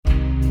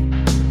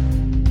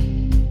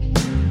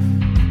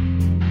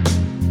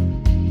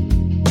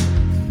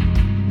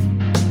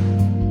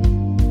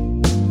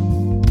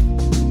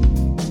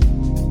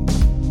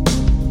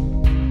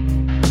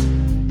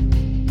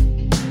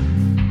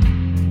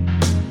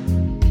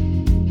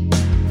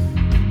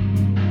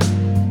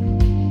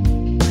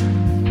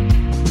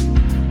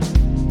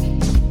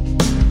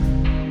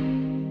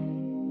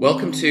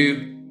Welcome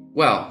to,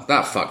 well,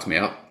 that fucked me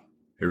up.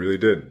 It really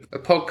did. A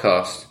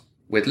podcast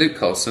with Luke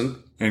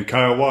Colson. And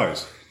Kyle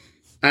Wise.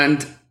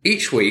 And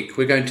each week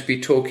we're going to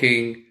be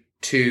talking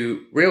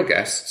to real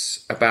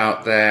guests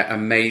about their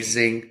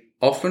amazing,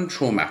 often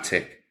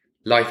traumatic,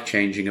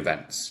 life-changing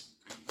events.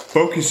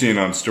 Focusing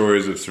on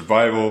stories of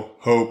survival,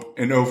 hope,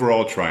 and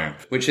overall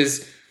triumph. Which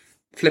is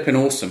flipping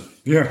awesome.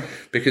 Yeah.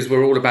 Because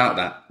we're all about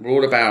that. We're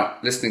all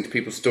about listening to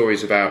people's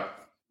stories about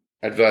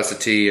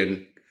adversity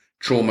and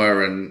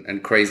trauma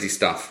and crazy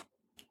stuff.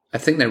 I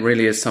think there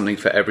really is something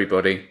for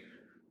everybody.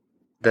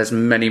 There's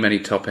many, many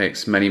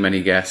topics,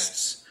 many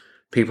guests,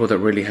 people that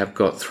really have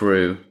got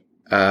through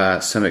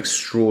some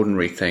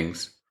extraordinary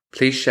things.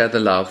 Please share the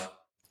love,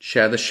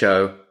 share the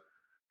show,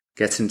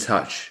 get in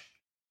touch,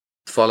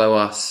 follow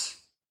us,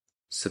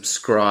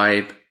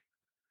 subscribe,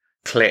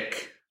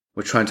 click.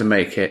 We're trying to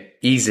make it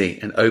easy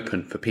and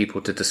open for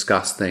people to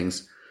discuss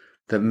things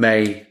that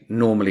may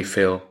normally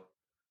feel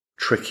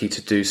tricky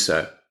to do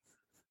so.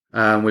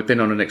 We've been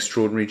on an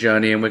extraordinary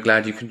journey and we're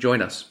glad you can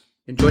join us.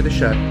 Enjoy the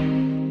show.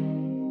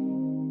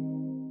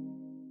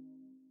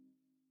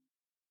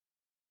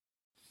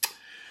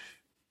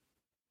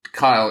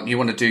 Kyle, you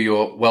want to do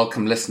your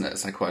welcome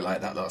listeners? I quite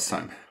like that last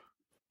time.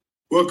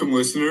 Welcome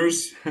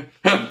listeners.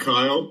 I'm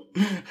Kyle.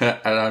 And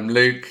I'm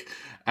Luke.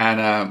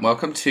 And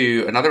welcome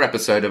to another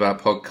episode of our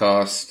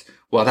podcast.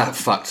 Well, that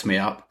fucked me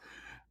up.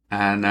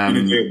 And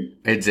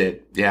it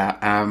did. Yeah.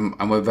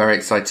 And we're very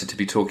excited to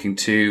be talking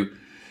to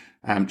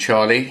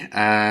Charlie.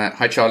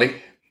 Hi, Charlie.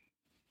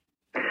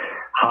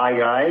 Hi,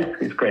 guys.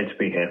 It's great to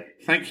be here.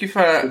 Thank you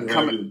for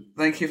coming.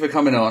 Thank you for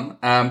coming on.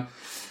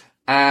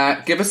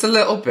 Give us a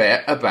little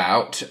bit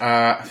about.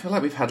 I feel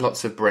like we've had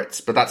lots of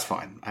Brits, but that's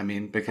fine. I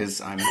mean, because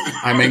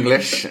I'm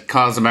English,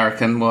 Kyle's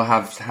American. We'll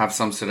have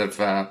some sort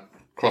of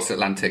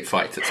cross-Atlantic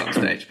fight at some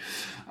stage.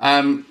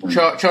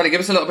 Charlie, give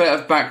us a little bit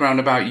of background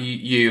about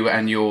you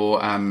and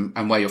your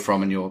and where you're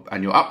from and your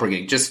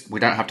upbringing. Just, we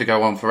don't have to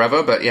go on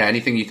forever, but yeah,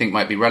 anything you think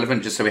might be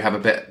relevant, just so we have a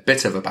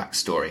bit of a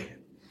backstory.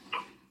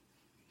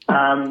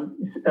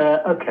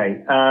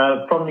 Okay.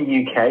 From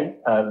the UK,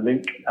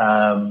 Luke,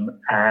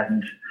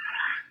 and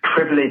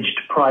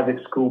privileged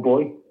private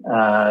schoolboy,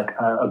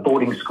 a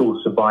boarding school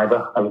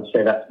survivor. I would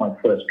say that's my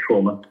first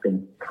trauma.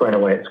 Been thrown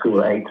away at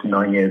school at 8 to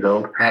 9 years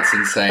old. That's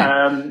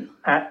insane.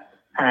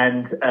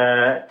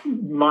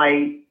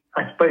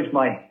 I suppose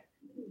my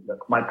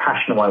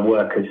passion of my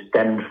work has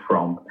stemmed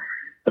from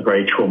a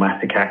very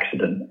traumatic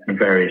accident and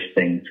various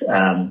things.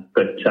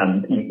 But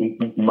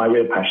my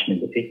real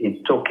passion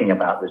is talking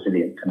about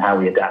resilience and how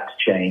we adapt to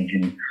change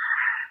and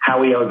how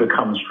we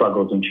overcome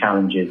struggles and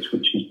challenges,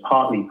 which is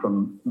partly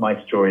from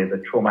my story of a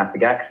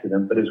traumatic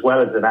accident, but as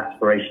well as an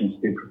aspiration to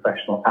be a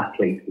professional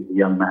athlete as a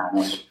young man. I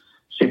was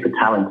super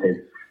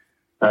talented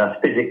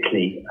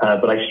physically,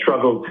 but I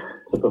struggled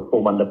to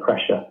perform under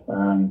pressure.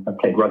 I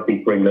played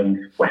rugby for England,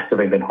 West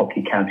of England,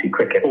 hockey, county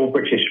cricket, all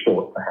British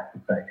sports, I have to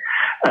say.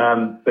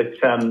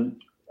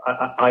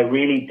 I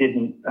really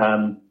didn't,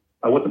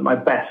 I wasn't my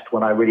best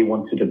when I really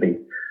wanted to be.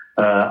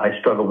 I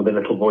struggled with a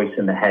little voice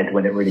in the head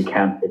when it really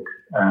counted.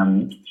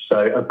 So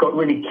I've got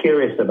really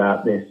curious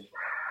about this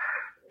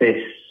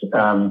piece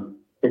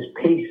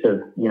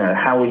of,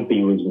 how we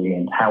be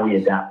resilient, how we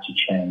adapt to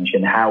change,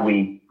 and how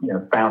we,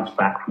 bounce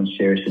back from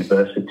serious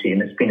adversity.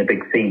 And it's been a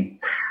big theme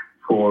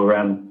for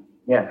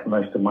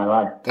most of my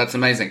life. That's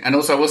amazing. And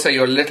also I will say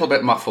you're a little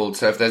bit muffled.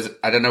 So if there's,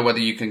 I don't know whether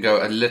you can go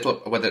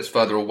whether it's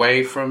further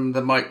away from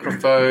the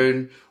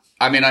microphone.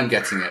 I mean, I'm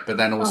getting it, but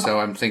then also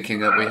I'm thinking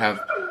that we have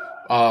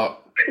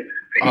I'll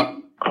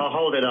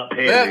hold it up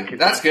here. Yeah,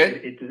 that's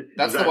good.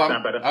 That's the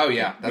one. Oh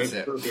yeah, that's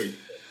it.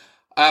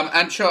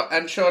 And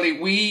Charlie,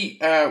 we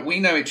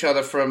know each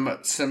other from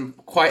some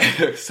quite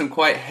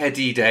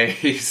heady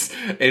days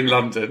in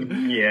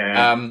London.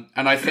 Yeah.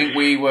 And I think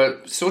we were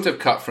sort of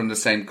cut from the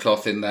same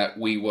cloth in that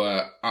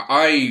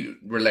I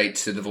relate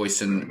to the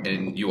voice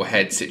in your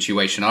head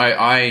situation.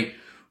 I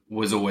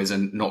was always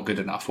not good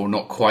enough or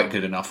not quite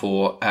good enough,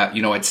 or,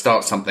 I'd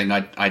start something,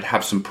 I'd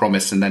have some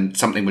promise and then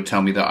something would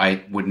tell me that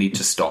I would need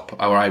to stop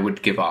or I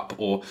would give up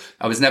or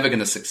I was never going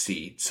to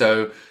succeed.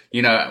 So,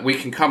 we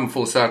can come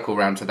full circle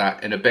round to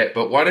that in a bit,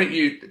 but why don't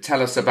you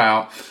tell us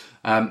about,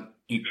 what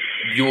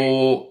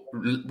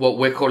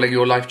we're calling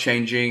your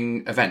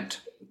life-changing event?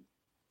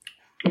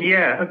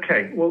 Yeah.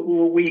 Okay. Well,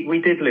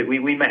 we did live,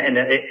 we met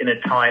in a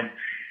time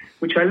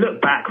which I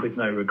look back with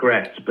no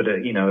regrets, but a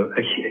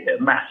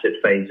massive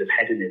phase of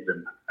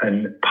hedonism.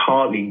 And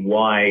partly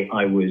why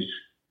I was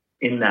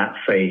in that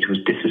phase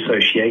was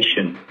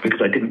disassociation,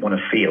 because I didn't want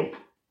to feel,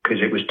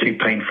 because it was too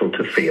painful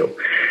to feel.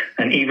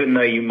 And even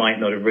though you might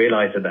not have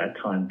realized at that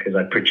time, because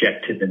I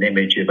projected an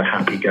image of a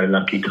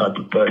happy-go-lucky type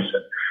of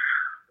person,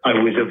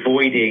 I was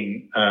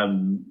avoiding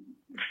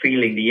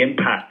feeling the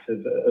impact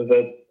of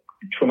a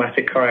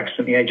traumatic car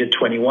accident at the age of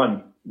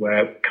 21.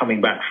 Where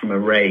coming back from a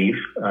rave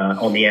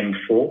on the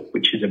M4,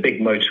 which is a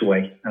big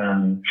motorway,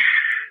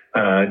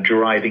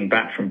 driving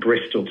back from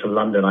Bristol to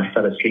London, I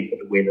fell asleep at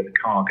the wheel of the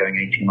car going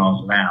 80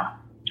 miles an hour.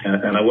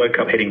 And I woke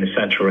up hitting the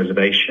Central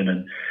Reservation,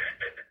 and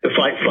the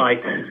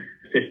fight-flight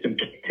system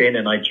kicked in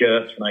and I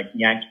jerked and I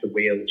yanked the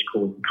wheel, which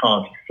caused the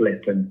car to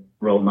flip and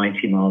roll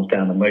 90 miles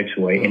down the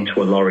motorway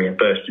into a lorry and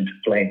burst into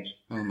flames.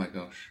 Oh my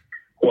gosh.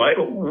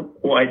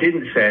 What I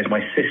didn't say is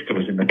my sister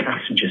was in the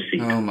passenger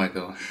seat. Oh my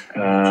gosh.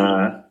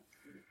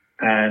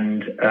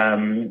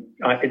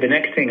 The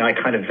next thing, I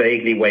kind of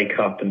vaguely wake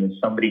up and there's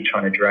somebody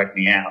trying to drag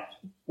me out.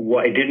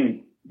 What I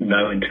didn't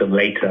know until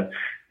later,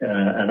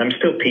 and I'm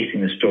still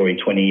piecing the story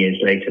 20 years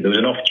later, there was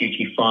an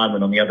off-duty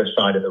fireman on the other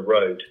side of the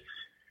road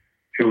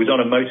who was on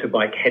a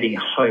motorbike heading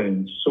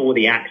home, saw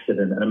the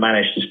accident and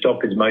managed to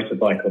stop his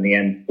motorbike on the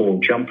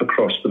M4, jump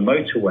across the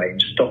motorway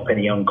and stop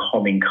any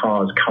oncoming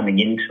cars coming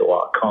into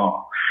our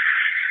car.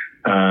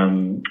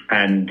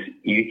 And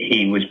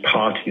he was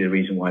partly the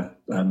reason why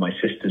my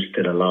sister's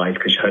still alive,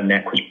 because her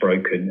neck was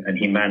broken, and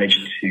he managed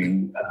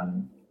to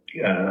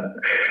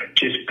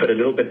just put a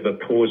little bit of a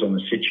pause on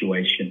the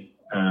situation.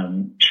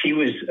 She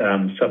was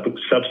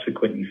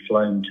subsequently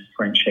flown to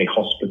Frenchay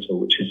Hospital,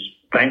 which is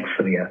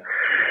thankfully a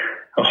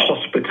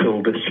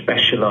hospital that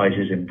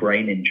specializes in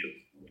brain injury.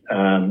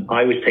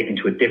 I was taken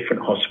to a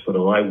different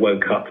hospital. I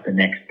woke up the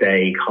next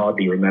day,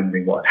 hardly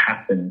remembering what had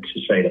happened, to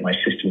say that my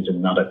sister was in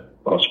another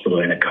hospital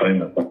in a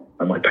coma,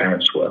 and my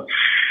parents were.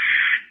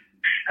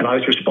 And I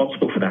was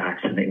responsible for that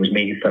accident. It was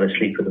me who fell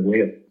asleep at the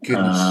wheel.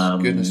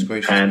 Goodness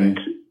gracious. And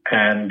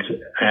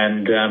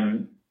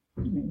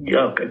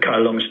cut a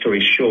long story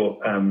short,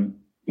 I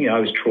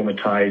was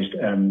traumatized.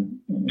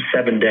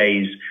 7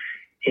 days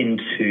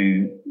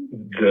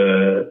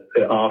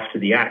after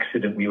the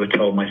accident, we were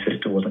told my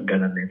sister wasn't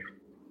going to live.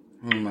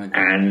 Oh my God.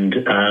 And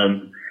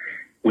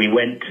we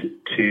went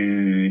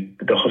to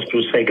the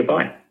hospital to say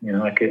goodbye.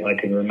 I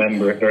can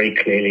remember it very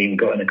clearly. We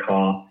got in the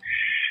car,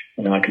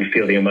 and I can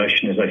feel the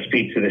emotion as I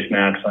speak to this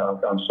now,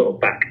 because I'm sort of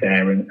back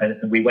there. And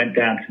we went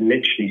down to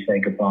literally say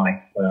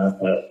goodbye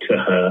to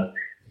her.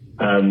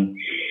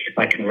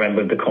 I can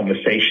remember the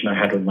conversation I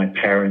had with my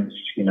parents,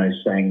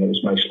 saying that it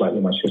was most likely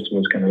my sister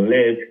was going to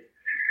live.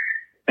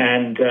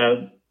 And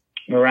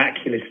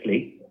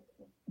miraculously,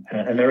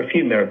 and there are a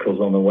few miracles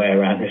on the way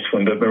around this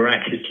one, but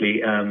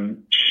miraculously,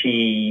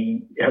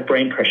 her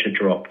brain pressure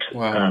dropped.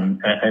 Wow.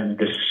 And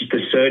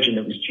the surgeon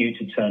that was due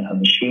to turn her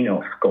machine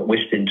off got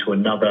whisked into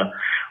another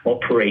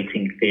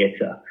operating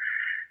theatre.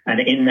 And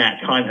in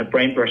that time, her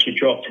brain pressure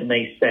dropped, and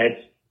they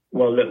said,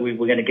 well, look, we're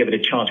going to give it a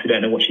chance. We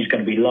don't know what she's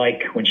going to be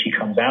like when she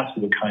comes out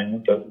of the coma,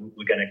 but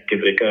we're going to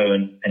give it a go.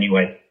 And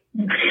anyway,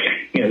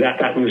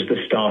 that was the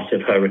start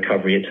of her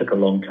recovery. It took a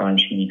long time.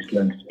 She needed to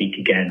learn to speak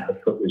again. Her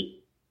foot was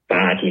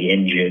badly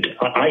injured.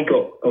 I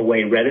got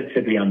away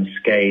relatively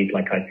unscathed,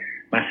 like I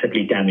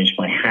massively damaged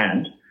my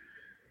hand.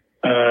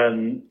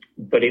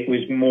 But it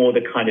was more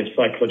the kind of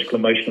psychological,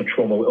 emotional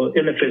trauma, or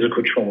in the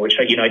physical trauma, which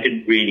I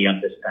didn't really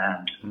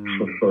understand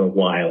for a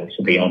while,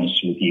 to be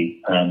honest with you.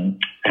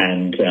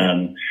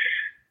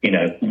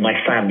 My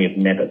family have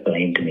never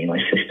blamed me. My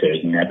sister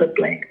has never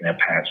blamed me. Her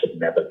parents have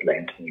never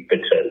blamed me. But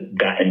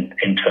that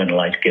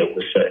internalized guilt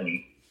was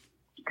certainly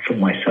for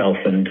myself.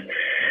 And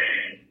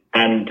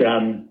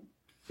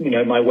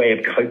my way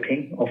of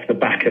coping off the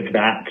back of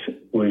that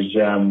was,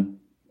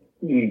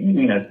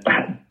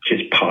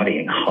 just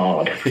partying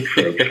hard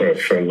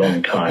for a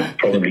long time,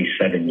 probably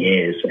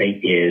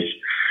 8 years,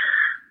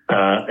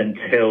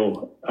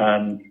 until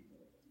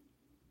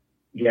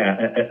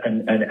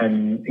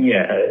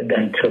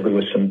until there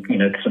was some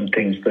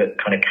things that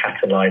kind of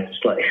catalyzed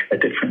slightly a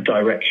different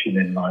direction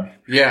in life.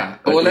 Yeah,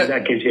 well,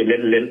 that gives you a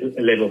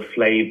little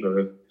flavor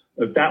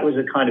of that was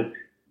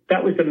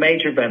that was the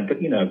major event. But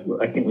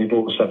I think we've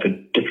all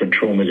suffered different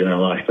traumas in our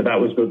life, but that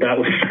was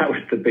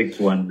the big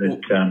one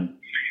that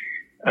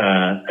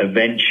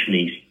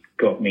eventually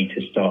got me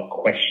to start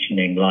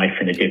questioning life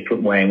in a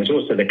different way, and was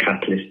also the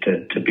catalyst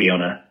to be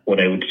on what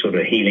I would sort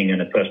of healing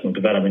and a personal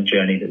development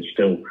journey that's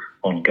still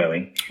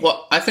ongoing.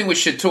 Well, I think we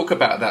should talk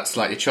about that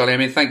slightly, Charlie. I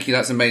mean, thank you.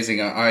 That's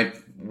amazing. I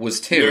was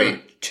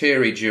teary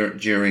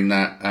during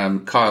that.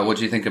 Kyle, what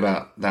do you think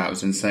about that? It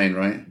was insane,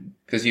 right?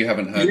 Because you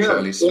haven't heard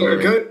Charlie's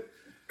story.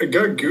 I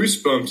got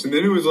goosebumps, and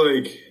then it was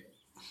like,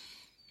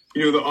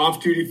 the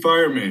off-duty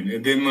fireman,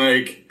 and then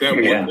like that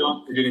one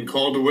doctor getting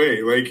called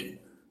away. Like,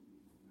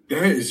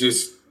 that is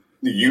just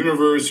the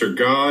universe or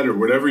God or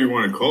whatever you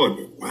want to call it.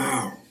 But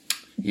wow.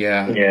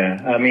 Yeah. Yeah.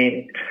 I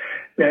mean,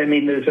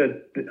 there's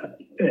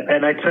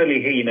and I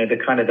totally hear, the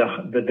kind of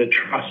the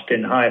trust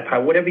in higher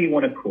power, whatever you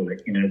want to call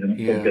it,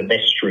 the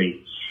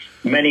mystery,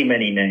 many,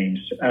 many names.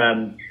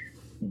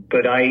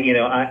 But I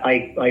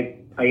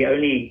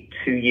only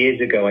 2 years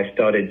ago, I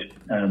started,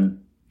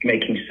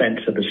 making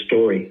sense of the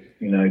story,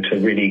 to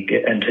really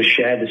get and to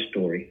share the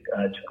story.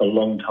 It took a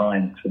long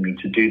time for me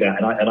to do that.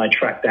 And I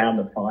tracked down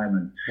the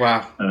fireman.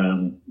 Wow.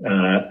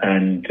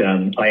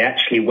 I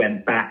actually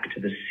went back to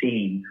the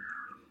scene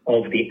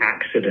of the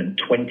accident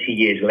 20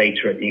 years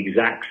later at the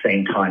exact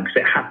same time, because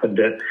it happened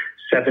at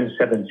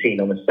 717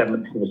 on the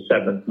 7th of the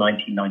 7th,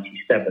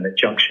 1997 at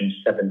junction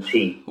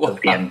 17 of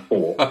the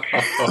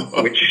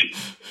M4,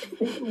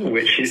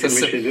 which is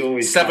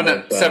always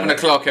 7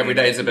 o'clock every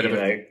day is a bit of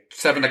a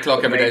 7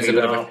 o'clock every day is a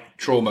bit of a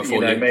trauma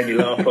for you. Made me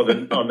laugh on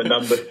the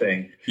number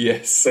thing.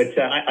 Yes. But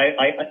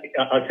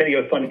I'll tell you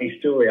a funny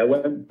story. I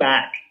went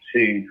back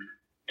to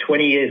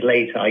 20 years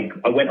later.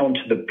 I went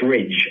onto the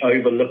bridge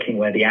overlooking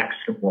where the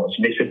accident was,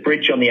 and it's a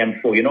bridge on the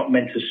M4. You're not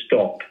meant to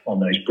stop on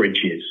those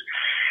bridges.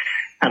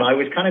 And I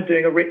was kind of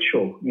doing a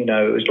ritual,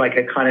 it was like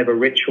a kind of a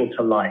ritual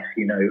to life,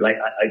 like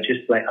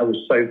I was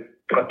so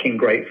fucking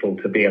grateful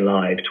to be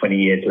alive 20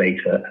 years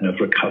later and have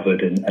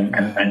recovered and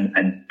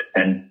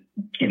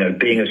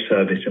being of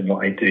service in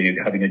what I do,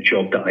 having a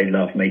job that I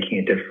love, making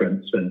a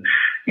difference. And,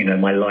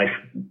 my life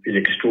is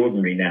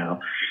extraordinary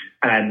now.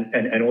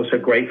 And also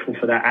grateful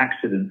for that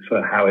accident,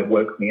 for how it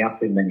woke me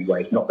up in many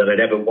ways. Not that I'd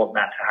ever want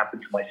that to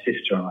happen to my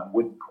sister, and I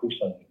wouldn't, of course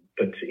I wouldn't.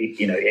 But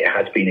it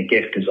has been a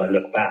gift as I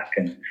look back.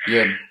 And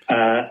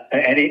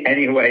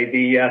anyway,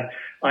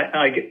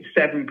 I get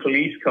 7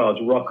 police cars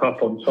rock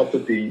up on top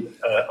of the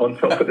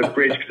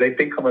bridge because they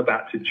think I'm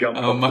about to jump.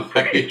 Oh my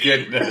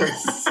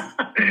goodness!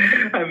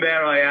 And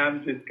there I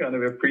am, just kind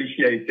of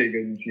appreciating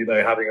and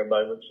having a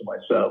moment to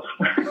myself.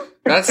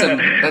 That's and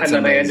then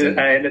amazing.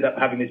 I ended up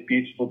having this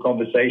beautiful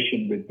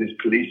conversation with this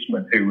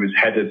policeman who was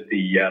head of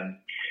the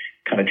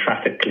kind of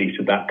traffic police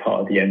of that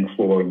part of the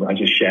M4, and I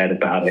just shared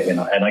about it, and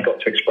I got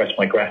to express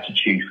my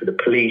gratitude for the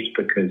police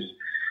because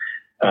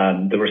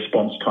the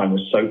response time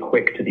was so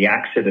quick to the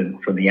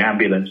accident, from the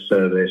ambulance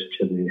service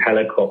to the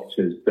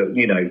helicopters, that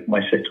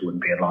my sister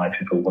wouldn't be alive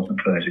if it wasn't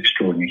for those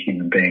extraordinary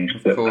human beings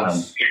that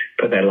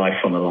put their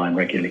life on the line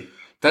regularly.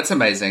 That's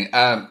amazing.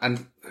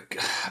 And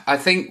I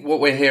think what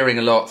we're hearing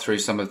a lot through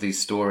some of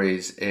these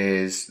stories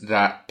is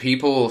that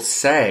people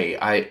say,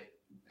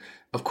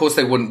 of course,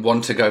 they wouldn't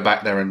want to go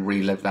back there and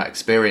relive that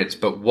experience,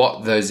 but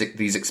what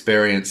these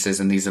experiences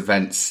and these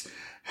events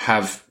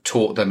have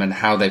taught them, and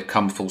how they've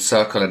come full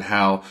circle, and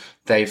how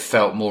they've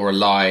felt more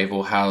alive,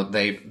 or how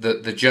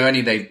the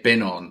journey they've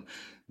been on,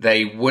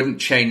 they wouldn't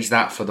change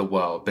that for the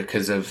world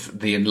because of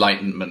the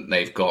enlightenment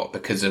they've got,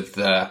 because of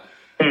the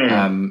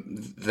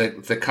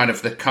kind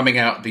of the coming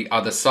out the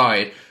other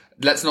side.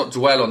 Let's not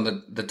dwell on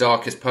the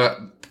darkest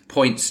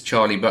points,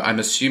 Charlie, but I'm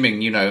assuming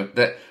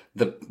that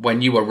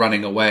when you were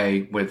running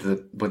away with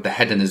the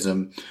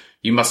hedonism,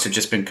 you must have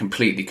just been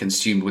completely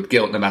consumed with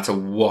guilt, no matter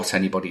what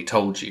anybody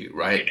told you,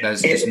 right?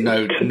 There's just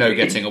no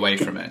getting away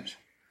from it.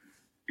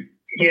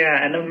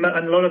 Yeah, and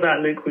a lot of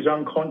that, Luke, was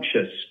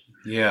unconscious.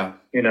 Yeah,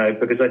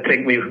 because I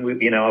think we a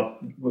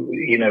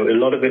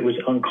lot of it was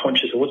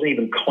unconscious. I wasn't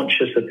even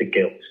conscious of the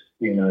guilt,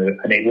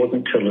 and it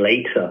wasn't till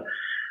later,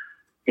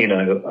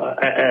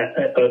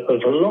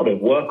 of a lot of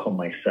work on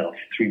myself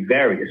through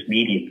various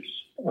mediums.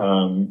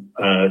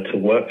 To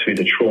work through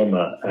the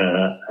trauma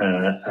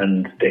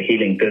and the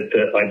healing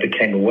that I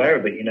became aware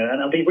of it, and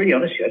I'll be really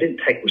honest with you, I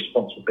didn't take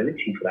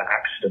responsibility for that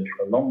accident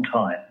for a long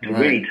time. To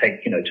really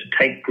take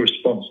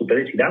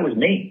responsibility, that was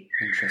me.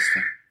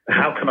 Interesting.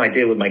 How can I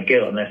deal with my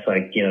guilt unless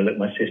I, look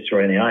my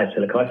sister in the eye and say,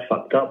 look, I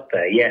fucked up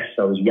there. Yes,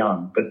 I was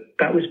young, but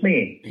that was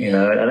me,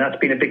 and that's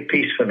been a big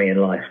piece for me in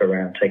life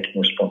around taking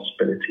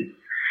responsibility.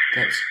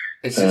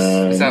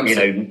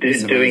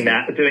 Doing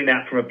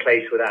that from a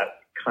place without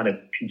kind of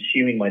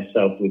consuming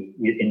myself with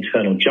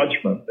internal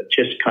judgment, but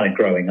just kind of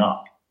growing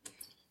up.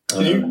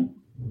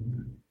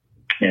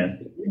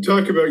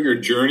 Talk about your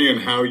journey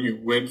and how you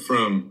went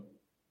from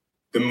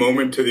the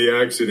moment to the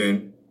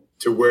accident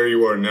to where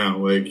you are now.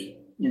 Like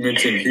you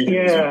mentioned.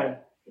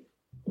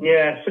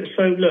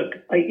 So look,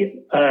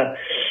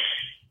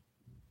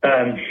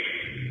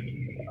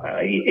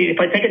 if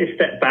I take it a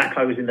step back,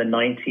 I was in the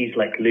 90s,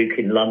 like Luke,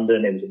 in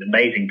London. It was an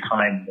amazing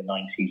time in the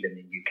 90s in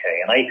the UK.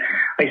 And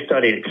I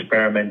started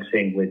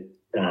experimenting with,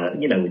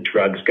 with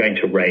drugs, going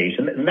to raves.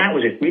 And that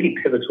was a really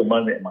pivotal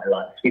moment in my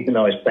life. Even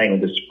though I was playing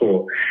with the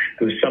sport,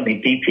 there was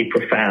something deeply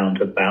profound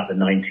about the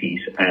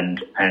 90s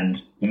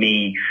and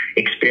me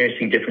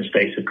experiencing different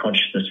states of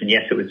consciousness. And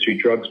yes, it was through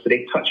drugs, but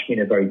it touched me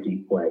in a very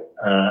deep way.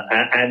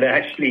 And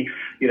actually,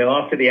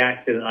 after the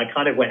accident, I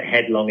kind of went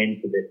headlong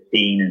into this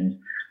scene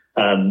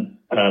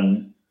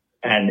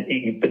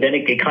but then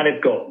it kind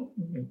of got,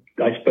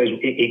 I suppose,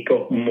 it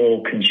got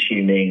more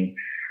consuming,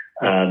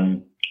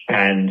 and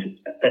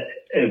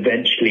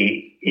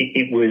eventually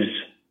it was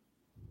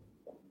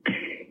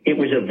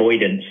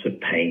avoidance of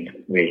pain.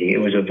 Really, it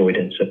was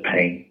avoidance of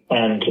pain.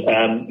 And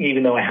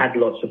even though I had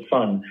lots of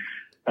fun,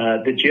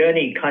 the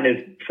journey kind of,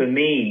 for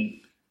me,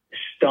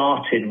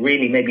 started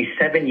really maybe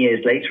 7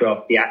 years later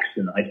after the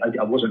accident.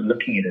 I wasn't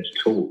looking at it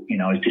at all.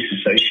 I was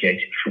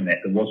disassociated from it.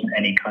 There wasn't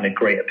any kind of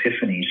great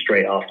epiphany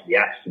straight after the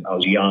accident. I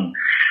was young.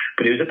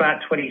 But it was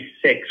about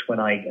 26 when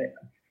I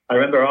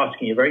remember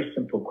asking a very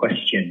simple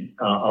question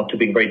after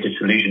being very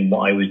disillusioned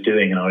what I was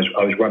doing. And I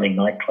was running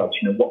nightclubs,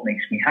 what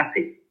makes me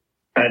happy?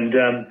 And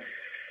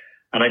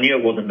I knew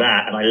it wasn't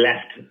that. And I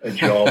left a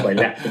job. I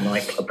left the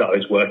nightclub that I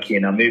was working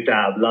in. I moved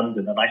out of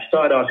London and I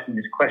started asking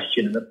this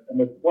question.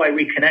 And what I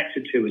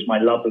reconnected to was my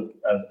love of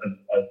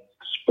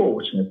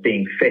sport and of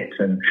being fit,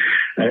 and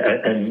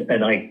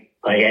I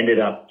ended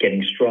up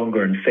getting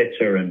stronger and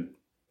fitter, and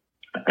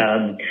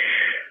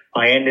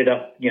I ended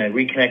up,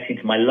 reconnecting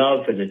to my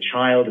love as a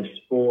child of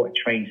sport. I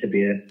trained to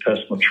be a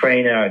personal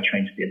trainer. I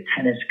trained to be a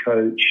tennis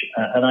coach,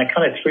 and I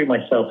kind of threw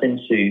myself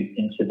into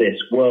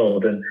this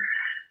world. And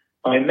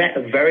I met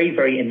a very,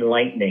 very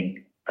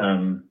enlightening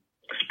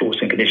sports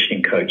and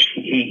conditioning coach.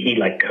 He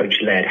like Coach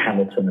Laird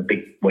Hamilton, a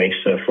big wave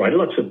surfer. I had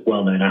lots of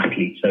well-known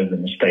athletes over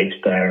in the States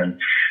there,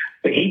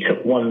 but he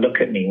took one look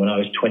at me when I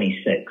was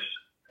 26,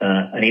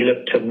 and he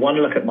took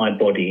one look at my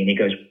body, and he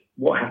goes,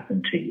 "What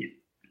happened to you?"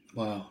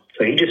 Wow.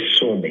 So he just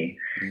saw me.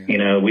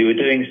 Yeah. We were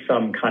doing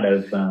some kind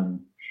of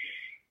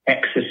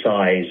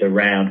exercise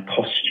around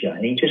posture,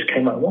 and he just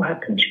came up, "What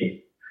happened to you?"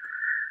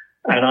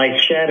 And I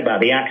shared about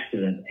the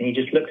accident, and he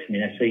just looked at me,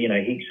 and I said,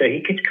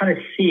 he could kind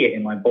of see it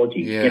in my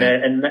body,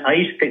 and I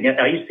used to think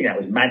that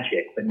was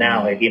magic, but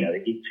now,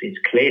 it's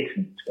clear to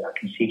me. I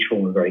can see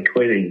trauma very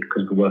clearly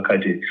because of the work I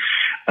do.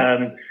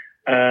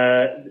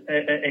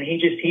 And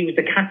he was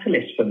the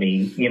catalyst for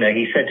me.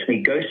 He said to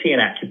me, "Go see an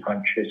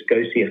acupuncturist,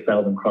 go see a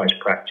Feldenkrais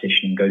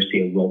practitioner, and go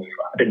see a Rolfer."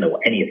 I didn't know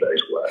what any of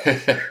those were.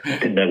 I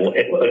didn't know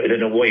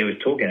what he was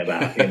talking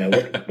about.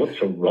 What's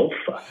a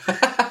Rolfer?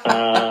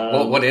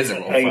 What is a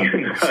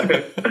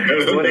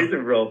Rolfer? What is a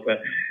Rolfer?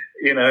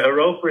 A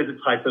Rolfer is a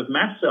type of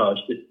massage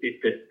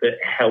that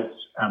helps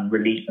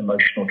release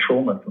emotional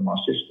trauma from our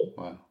system.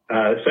 Wow.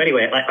 So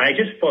anyway, I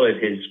just followed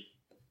his.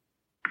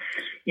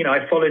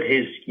 I followed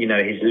his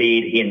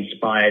lead. He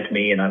inspired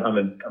me, and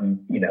and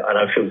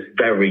I feel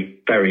very,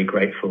 very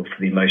grateful for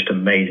the most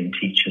amazing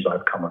teachers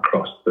I've come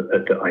across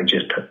that I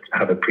just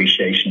have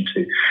appreciation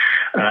to.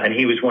 And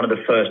he was one of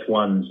the first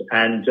ones,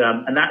 and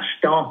that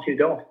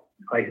started off,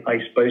 I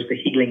suppose, the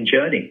healing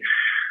journey.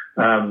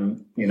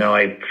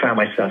 I found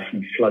myself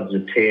in floods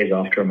of tears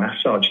after a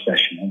massage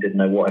session. I didn't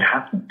know what had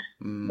happened.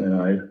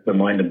 The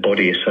mind and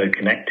body is so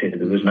connected.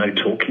 There was no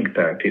talking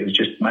therapy. It was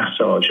just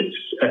massage.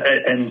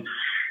 And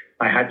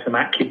I had some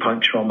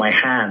acupuncture on my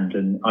hand,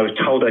 and I was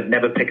told I'd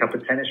never pick up a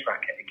tennis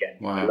racket again.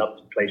 Wow. I love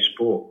to play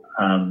sport.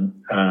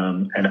 And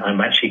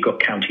I'm actually got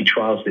county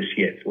trials this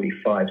year,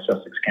 45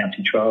 Sussex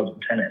county trials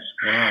in tennis.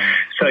 Wow.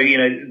 So,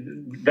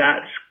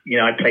 that's,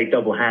 I play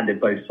double-handed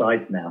both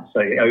sides now.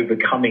 So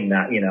overcoming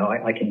that,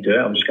 I can do it.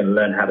 I'm just going to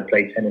learn how to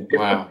play tennis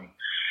differently.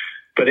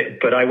 Wow.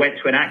 But I went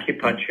to an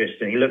acupuncturist,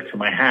 and he looked at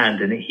my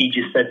hand, and he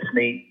just said to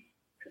me,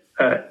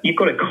 "You've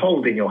got a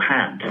cold in your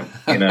hand,"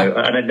 and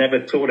I'd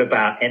never thought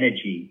about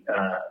energy.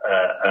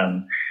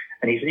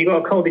 And he said, "You've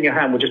got a cold in your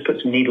hand. We'll just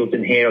put some needles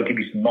in here. I'll give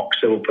you some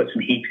moxa. We'll put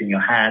some heat in your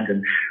hand."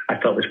 And I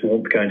felt this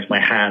warmth go into my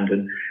hand,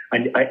 and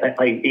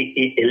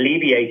it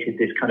alleviated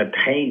this kind of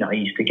pain I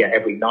used to get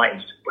every night. I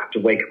used to have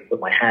to wake up and put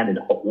my hand in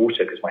hot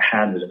water because my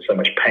hand was in so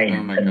much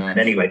pain. Oh and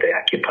anyway, the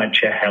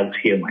acupuncture helped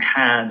heal my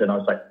hand, and I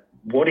was like,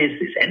 what is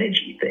this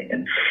energy thing?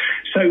 And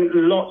so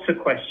lots of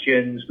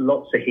questions,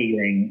 lots of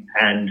healing,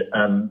 and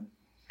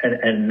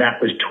that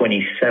was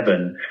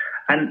 27.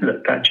 And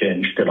look, that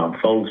journey still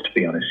unfolds, to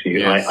be honest with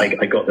you. Yes.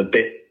 I got the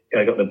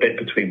bit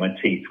between my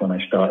teeth when I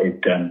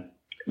started,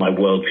 my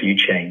worldview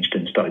changed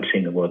and started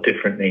seeing the world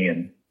differently.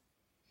 And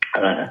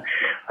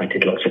I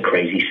did lots of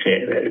crazy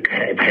shit.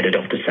 I headed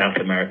off to South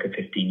America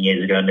 15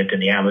 years ago and lived in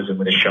the Amazon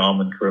with a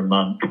shaman for a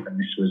month. And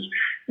this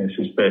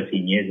was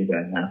 13 years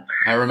ago now.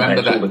 I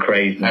remember that. All the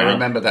craze now. I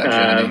remember that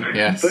journey.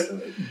 Yes.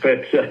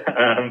 But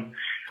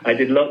I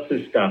did lots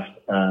of stuff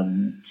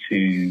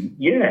to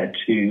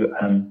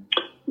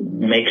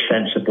make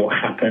sense of what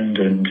happened,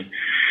 and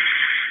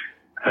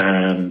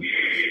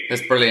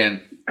that's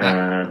brilliant.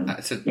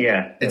 It's a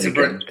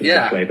brilliant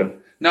flavor.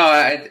 No,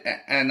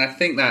 and I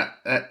think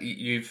that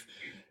you've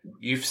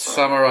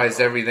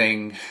summarized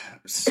everything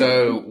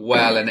so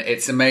well, and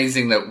it's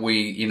amazing that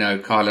we,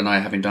 Kyle and I,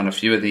 having done a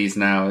few of these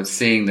now,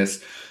 seeing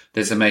this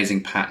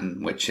amazing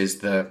pattern, which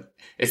is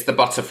it's the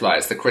butterfly,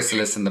 it's the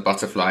chrysalis and the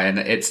butterfly, and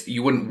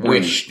you wouldn't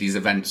wish these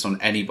events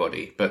on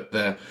anybody, but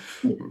the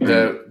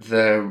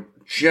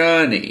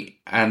journey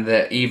and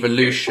the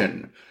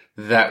evolution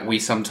that we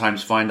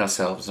sometimes find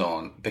ourselves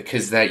on,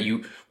 because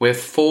we're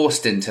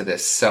forced into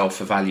this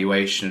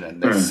self-evaluation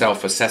and this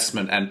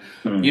self-assessment, and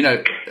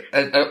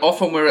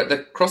often we're at the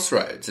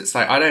crossroads. It's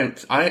like I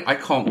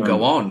can't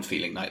go on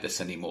feeling like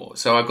this anymore.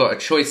 So I've got a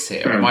choice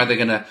here. I'm either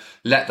going to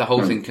let the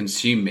whole thing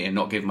consume me and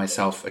not give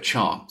myself a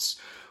chance,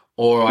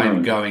 or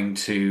I'm going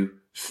to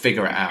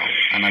figure it out,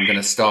 and I'm going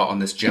to start on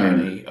this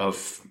journey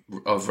of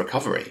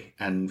recovery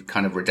and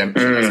kind of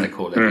redemption, as I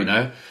call it,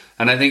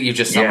 And I think you've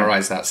just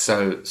summarized that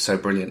so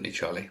brilliantly,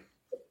 Charlie.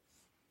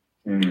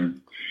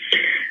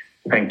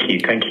 Thank you.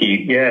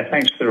 Yeah,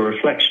 thanks for the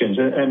reflections.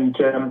 And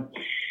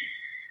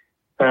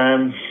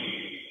I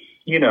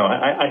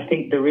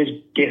think there is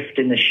gift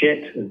in the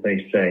shit, as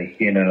they say,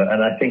 and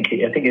I think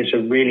it's a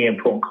really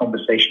important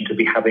conversation to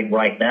be having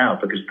right now,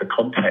 because the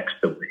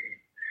context of it.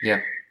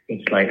 Yeah.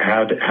 It's like,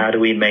 how do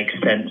we make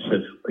sense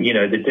of,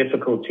 the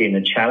difficulty and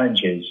the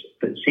challenges,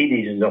 but see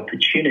these as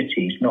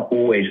opportunities, not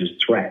always as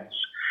threats.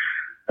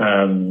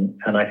 And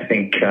I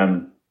think,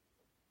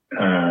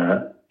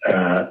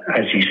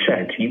 as you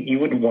said, you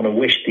wouldn't want to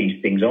wish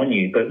these things on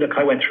you. But look,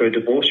 I went through a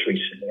divorce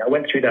recently. I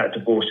went through that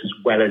divorce as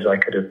well as I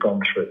could have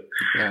gone through.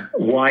 Yeah.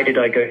 Why did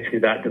I go through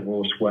that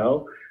divorce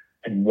well?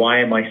 And why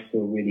am I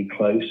still really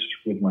close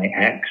with my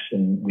ex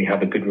and we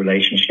have a good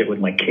relationship with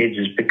my kids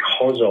is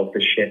because of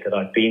the shit that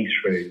I've been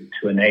through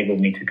to enable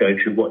me to go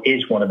through what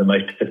is one of the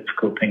most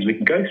difficult things we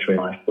can go through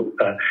in life.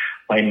 But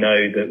I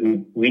know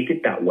that we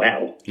did that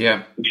well,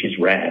 which is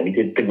rare. We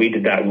did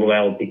that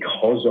well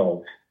because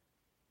of,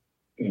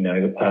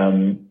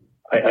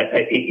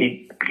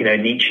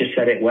 Nietzsche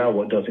said it well,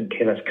 what doesn't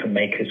kill us can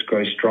make us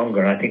grow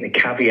stronger. And I think the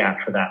caveat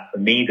for that for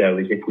me, though,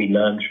 is if we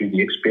learn through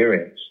the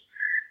experience.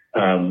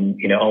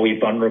 Are we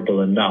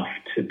vulnerable enough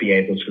to be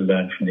able to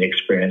learn from the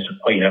experience?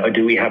 Or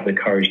do we have the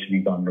courage to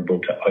be vulnerable,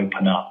 to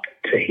open up,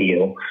 to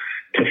heal,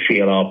 to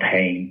feel our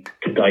pain,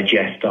 to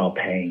digest our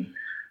pain,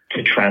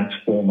 to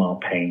transform our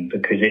pain?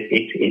 Because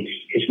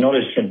it's not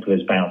as simple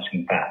as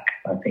bouncing back.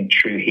 I think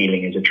true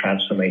healing is a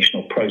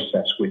transformational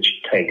process which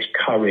takes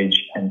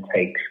courage and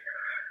takes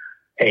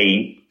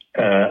a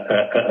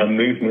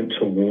movement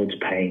towards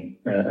pain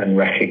and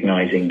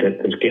recognizing that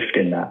there's gift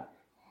in that.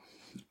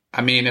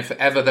 I mean, if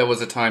ever there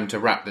was a time to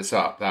wrap this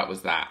up, that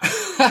was that.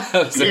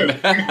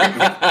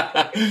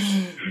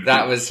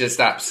 That was just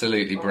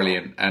absolutely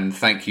brilliant. And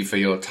thank you for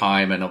your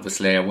time. And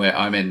obviously,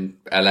 I'm in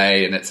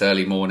LA and it's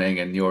early morning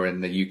and you're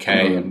in the UK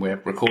and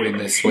we're recording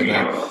this with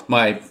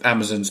my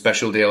Amazon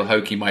special deal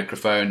Hokey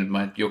microphone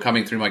and you're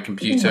coming through my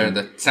computer and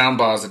the sound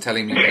bars are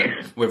telling me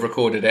that we've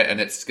recorded it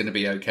and it's going to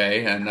be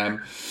okay. And,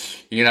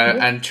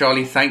 and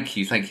Charlie, thank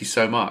you. Thank you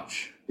so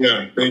much.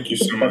 Yeah, thank you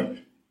so much.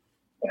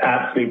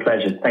 Absolute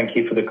pleasure. Thank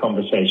you for the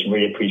conversation.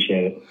 Really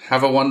appreciate it.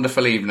 Have a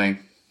wonderful evening.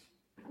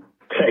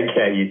 Take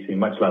care, you too.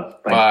 Much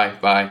love. Bye.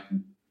 Bye.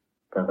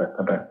 Bye-bye.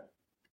 Bye-bye.